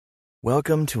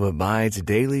Welcome to Abide's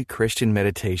Daily Christian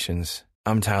Meditations.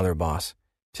 I'm Tyler Boss.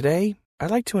 Today, I'd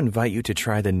like to invite you to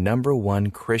try the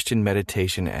 #1 Christian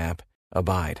meditation app,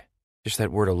 Abide. Just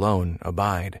that word alone,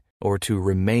 abide, or to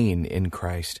remain in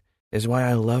Christ, is why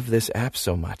I love this app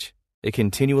so much. It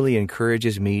continually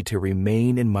encourages me to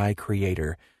remain in my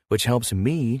Creator, which helps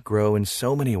me grow in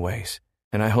so many ways.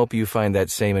 And I hope you find that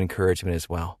same encouragement as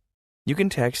well. You can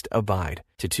text ABIDE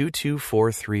to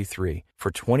 22433 for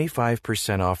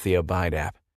 25% off the Abide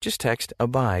app. Just text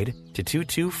ABIDE to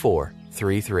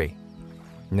 22433.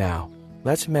 Now,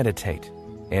 let's meditate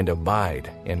and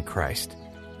abide in Christ.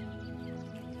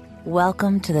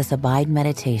 Welcome to this Abide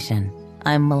meditation.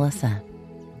 I'm Melissa.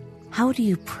 How do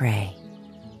you pray?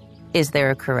 Is there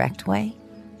a correct way?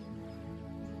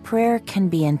 Prayer can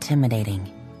be intimidating.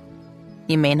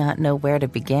 You may not know where to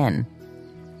begin,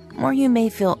 or you may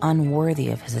feel unworthy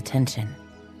of His attention.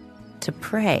 To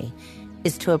pray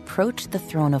is to approach the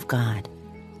throne of God.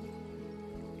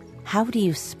 How do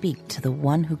you speak to the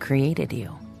one who created you?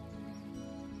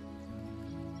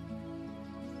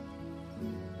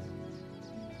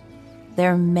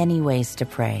 There are many ways to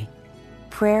pray.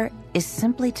 Prayer is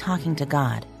simply talking to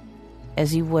God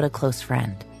as you would a close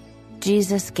friend.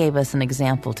 Jesus gave us an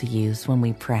example to use when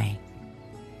we pray.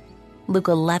 Luke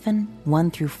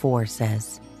 11:1-4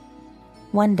 says,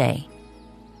 "One day,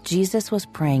 Jesus was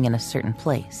praying in a certain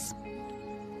place.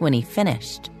 When he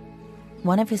finished,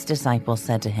 one of his disciples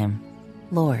said to him,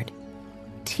 'Lord,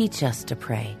 teach us to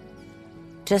pray,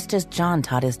 just as John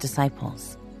taught his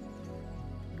disciples.'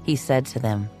 He said to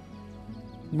them,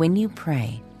 'When you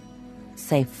pray,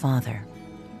 say, Father,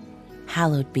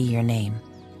 hallowed be your name.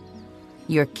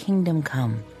 Your kingdom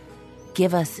come.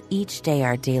 Give us each day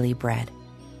our daily bread.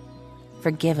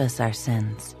 Forgive us our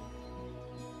sins,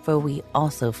 for we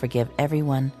also forgive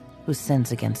everyone who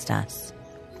sins against us.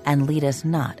 And lead us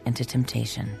not into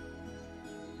temptation.'"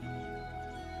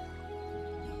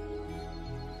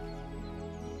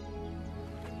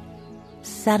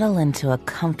 Settle into a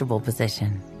comfortable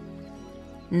position.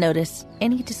 Notice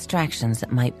any distractions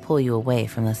that might pull you away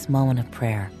from this moment of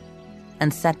prayer,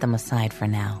 and set them aside for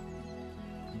now.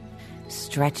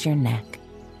 Stretch your neck.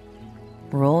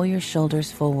 Roll your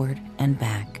shoulders forward and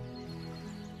back.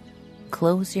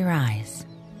 Close your eyes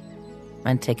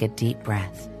and take a deep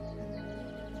breath.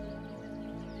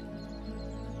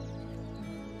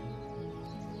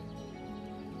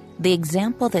 The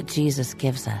example that Jesus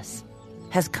gives us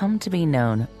has come to be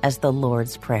known as the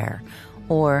Lord's Prayer,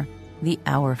 or the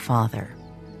Our Father.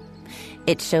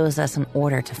 It shows us an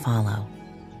order to follow: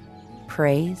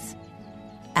 praise,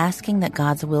 asking that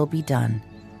God's will be done;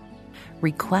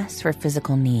 requests for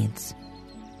physical needs;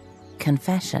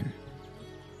 confession;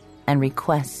 and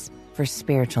requests for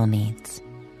spiritual needs.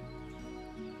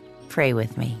 Pray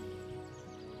with me.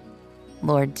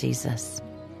 Lord Jesus,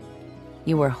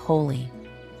 you are holy,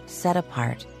 set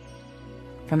apart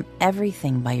from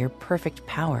everything by your perfect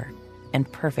power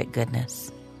and perfect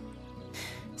goodness.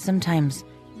 Sometimes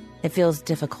it feels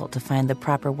difficult to find the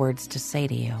proper words to say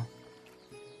to you.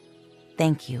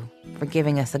 Thank you for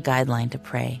giving us a guideline to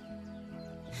pray.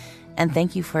 And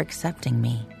thank you for accepting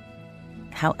me,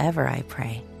 however I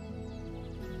pray,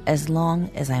 as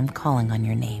long as I'm calling on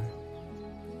your name.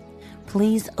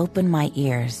 Please open my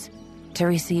ears to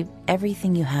receive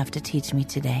everything you have to teach me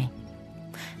today,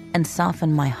 and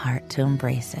soften my heart to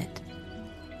embrace it.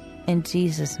 In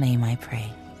Jesus' name I pray.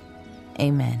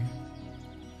 Amen.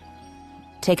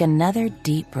 Take another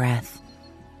deep breath.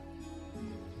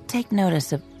 Take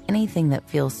notice of anything that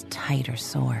feels tight or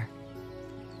sore.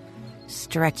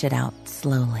 Stretch it out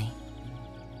slowly.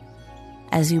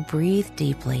 As you breathe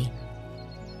deeply,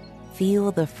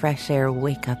 feel the fresh air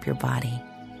wake up your body,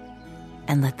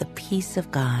 and let the peace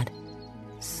of God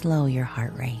slow your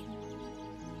heart rate.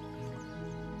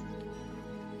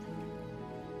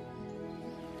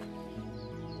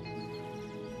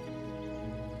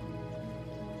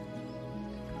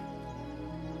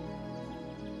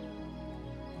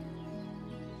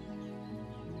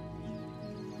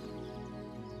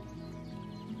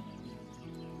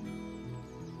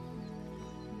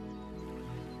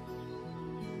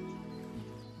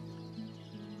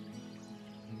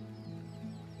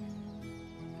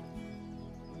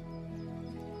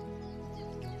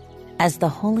 As the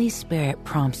Holy Spirit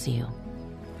prompts you,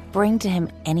 bring to Him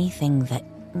anything that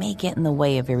may get in the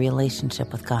way of your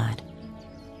relationship with God.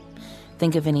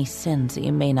 Think of any sins that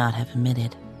you may not have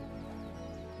admitted.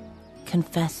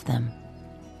 Confess them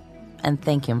and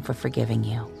thank Him for forgiving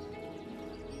you.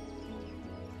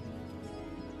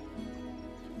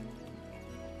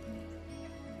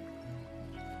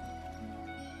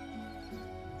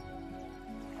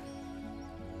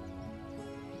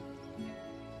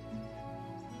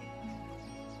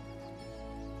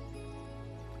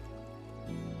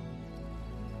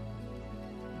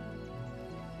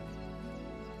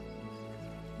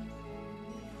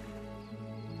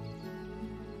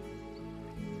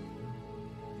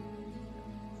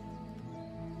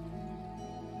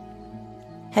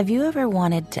 Have you ever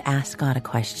wanted to ask God a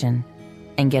question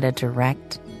and get a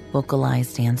direct,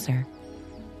 vocalized answer?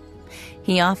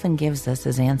 He often gives us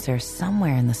his answer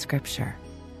somewhere in the scripture.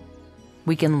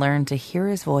 We can learn to hear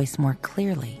his voice more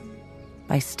clearly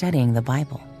by studying the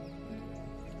Bible.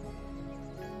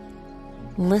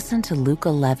 Listen to Luke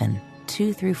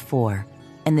 11:2-4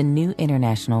 in the New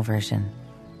International Version.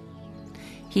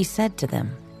 He said to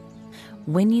them,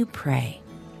 "When you pray,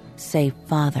 say,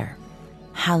 'Father,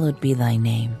 hallowed be thy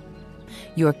name.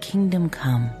 Your kingdom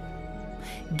come.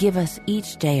 Give us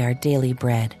each day our daily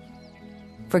bread.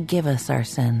 Forgive us our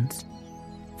sins,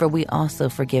 for we also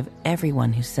forgive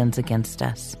everyone who sins against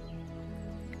us.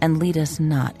 And lead us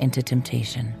not into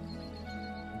temptation.'"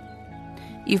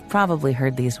 You've probably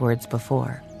heard these words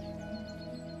before.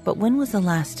 But when was the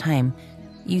last time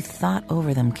you thought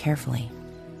over them carefully?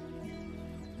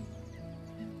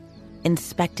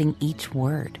 Inspecting each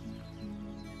word.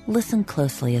 Listen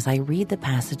closely as I read the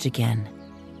passage again.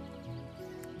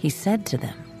 He said to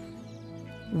them,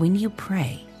 "When you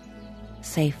pray,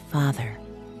 say, 'Father,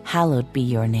 hallowed be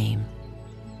your name.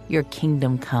 Your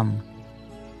kingdom come.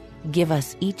 Give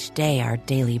us each day our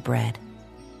daily bread.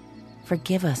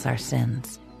 Forgive us our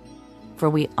sins, for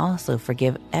we also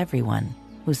forgive everyone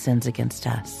who sins against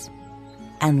us.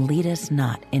 And lead us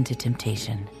not into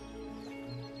temptation."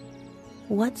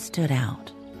 What stood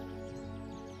out?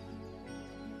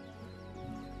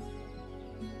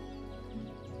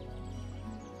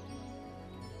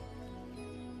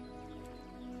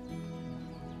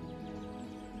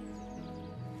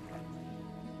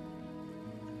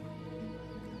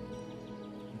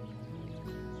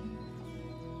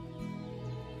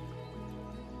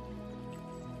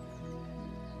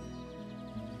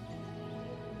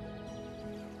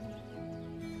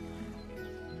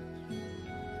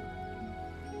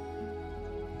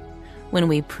 When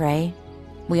we pray,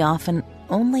 we often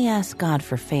only ask God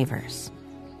for favors.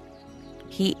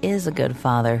 He is a good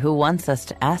Father who wants us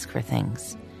to ask for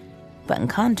things. But in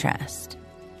contrast,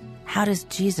 how does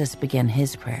Jesus begin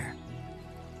his prayer?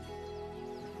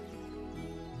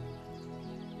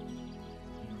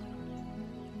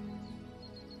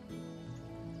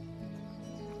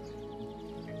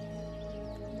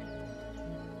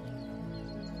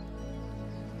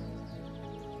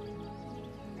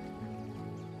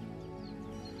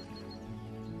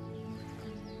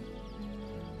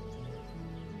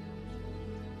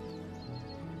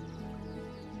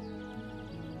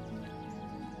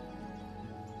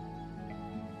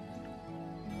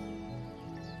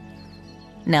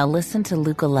 Now listen to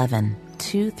Luke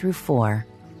 11:2-4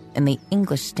 in the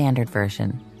English Standard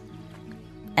Version.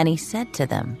 And he said to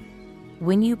them,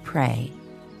 "When you pray,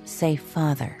 say,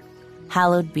 'Father,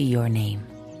 hallowed be your name.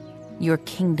 Your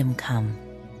kingdom come.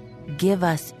 Give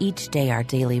us each day our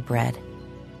daily bread.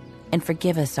 And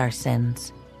forgive us our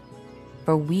sins,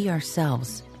 for we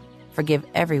ourselves forgive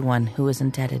everyone who is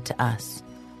indebted to us.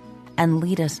 And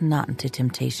lead us not into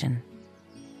temptation."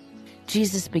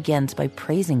 Jesus begins by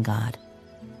praising God,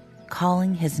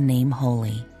 calling his name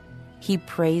holy. He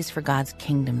prays for God's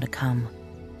kingdom to come.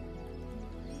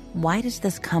 Why does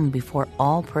this come before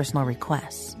all personal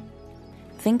requests?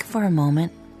 Think for a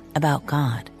moment about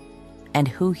God and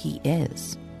who he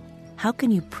is. How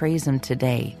can you praise him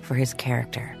today for his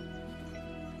character?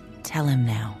 Tell him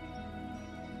now.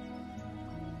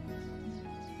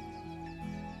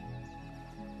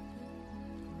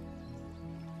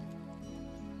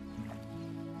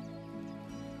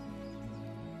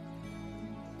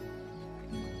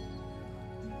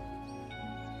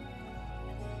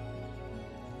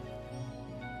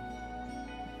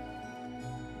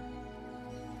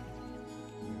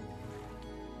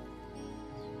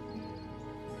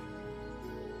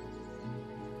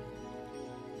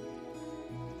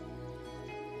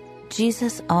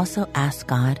 Jesus also asked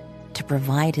God to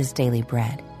provide his daily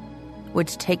bread,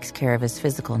 which takes care of his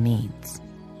physical needs.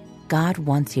 God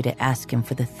wants you to ask him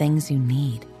for the things you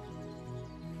need,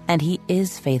 and he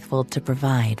is faithful to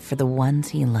provide for the ones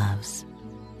he loves.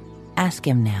 Ask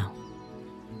him now.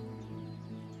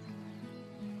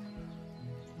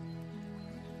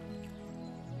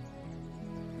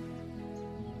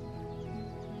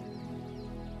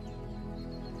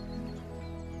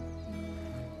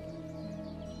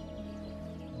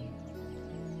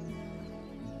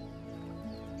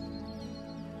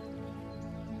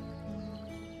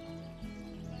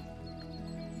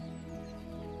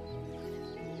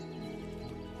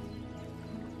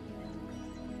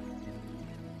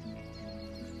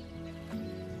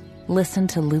 Listen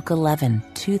to Luke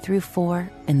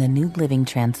 11:2-4 in the New Living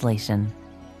Translation.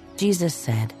 Jesus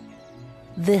said,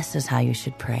 "This is how you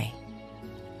should pray.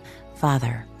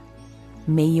 Father,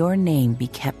 may your name be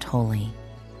kept holy.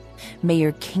 May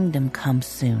your kingdom come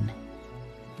soon.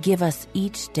 Give us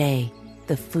each day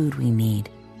the food we need,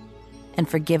 and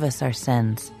forgive us our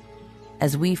sins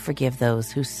as we forgive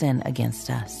those who sin against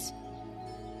us.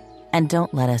 And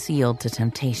don't let us yield to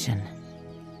temptation.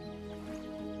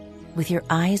 With your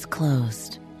eyes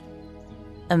closed,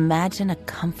 imagine a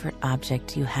comfort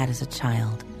object you had as a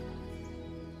child.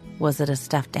 Was it a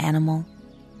stuffed animal,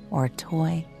 or a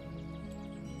toy,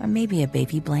 or maybe a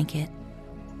baby blanket?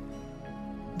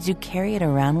 Did you carry it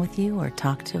around with you or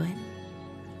talk to it?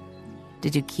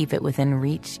 Did you keep it within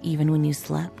reach even when you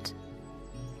slept?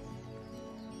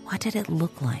 What did it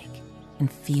look like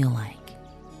and feel like?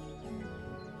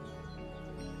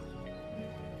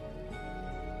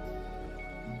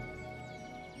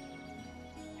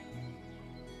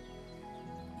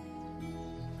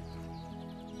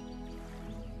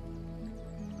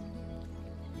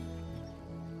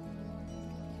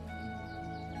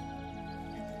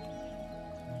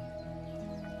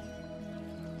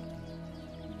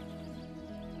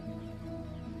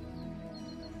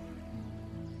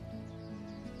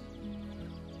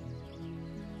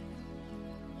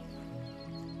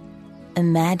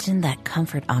 Imagine that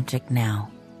comfort object now.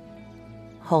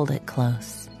 Hold it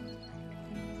close.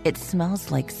 It smells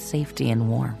like safety and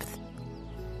warmth.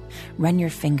 Run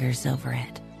your fingers over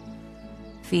it,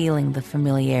 feeling the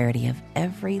familiarity of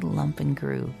every lump and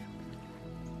groove.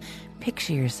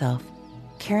 Picture yourself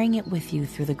carrying it with you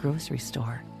through the grocery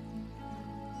store,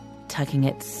 tucking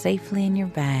it safely in your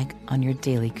bag on your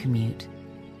daily commute,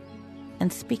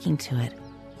 and speaking to it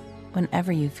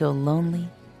whenever you feel lonely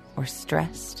or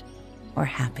stressed or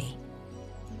happy.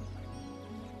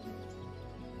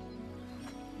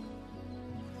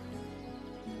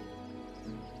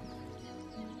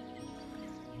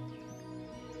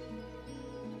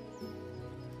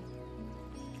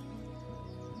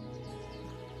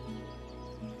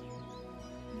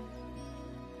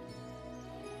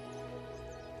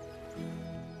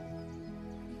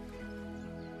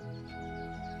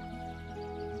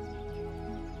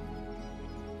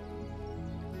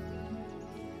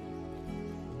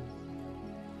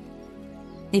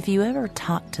 If you ever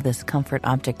talked to this comfort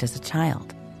object as a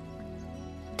child,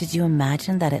 did you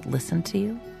imagine that it listened to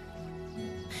you?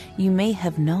 You may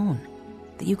have known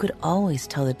that you could always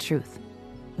tell the truth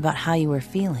about how you were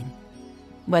feeling,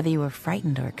 whether you were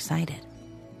frightened or excited.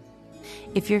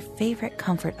 If your favorite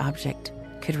comfort object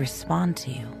could respond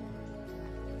to you,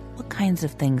 what kinds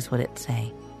of things would it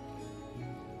say?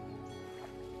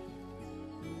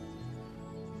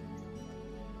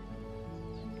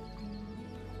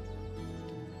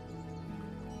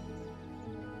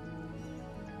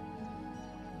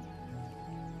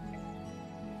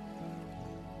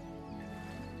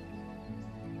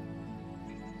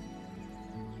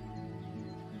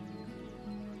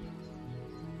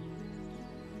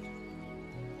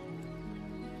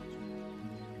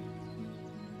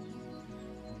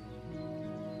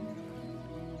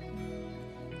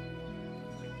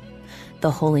 The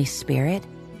Holy Spirit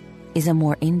is a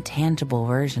more intangible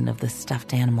version of the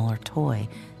stuffed animal or toy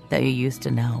that you used to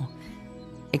know,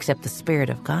 except the Spirit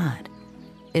of God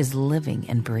is living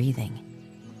and breathing.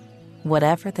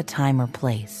 Whatever the time or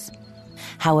place,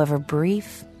 however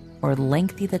brief or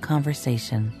lengthy the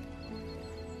conversation,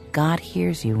 God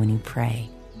hears you when you pray.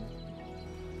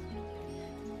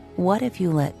 What if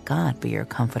you let God be your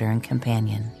comforter and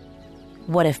companion?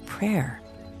 What if prayer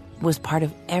was part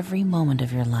of every moment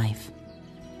of your life?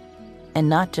 And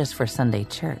not just for Sunday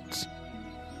church.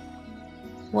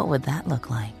 What would that look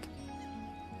like?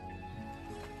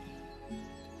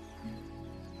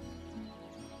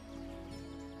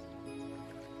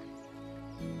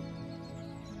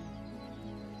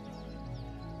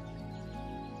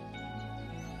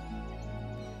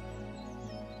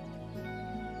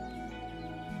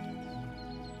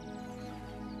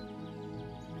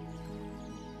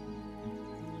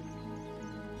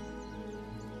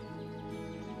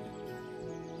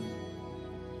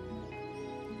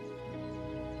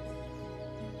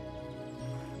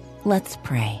 Let's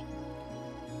pray.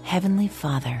 Heavenly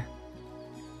Father,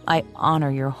 I honor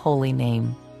your holy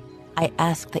name. I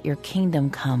ask that your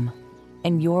kingdom come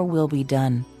and your will be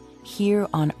done here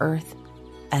on earth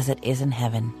as it is in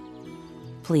heaven.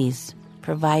 Please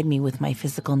provide me with my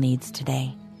physical needs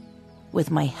today,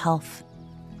 with my health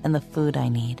and the food I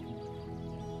need.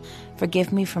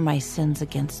 Forgive me for my sins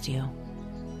against you,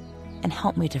 and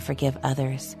help me to forgive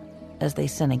others as they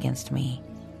sin against me.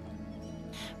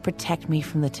 Protect me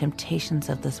from the temptations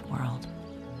of this world.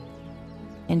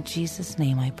 In Jesus'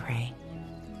 name I pray.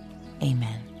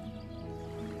 Amen.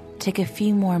 Take a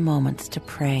few more moments to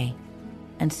pray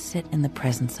and sit in the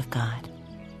presence of God.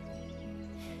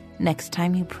 Next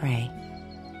time you pray,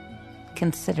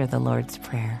 consider the Lord's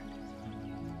Prayer.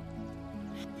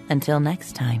 Until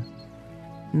next time,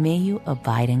 may you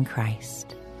abide in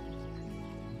Christ.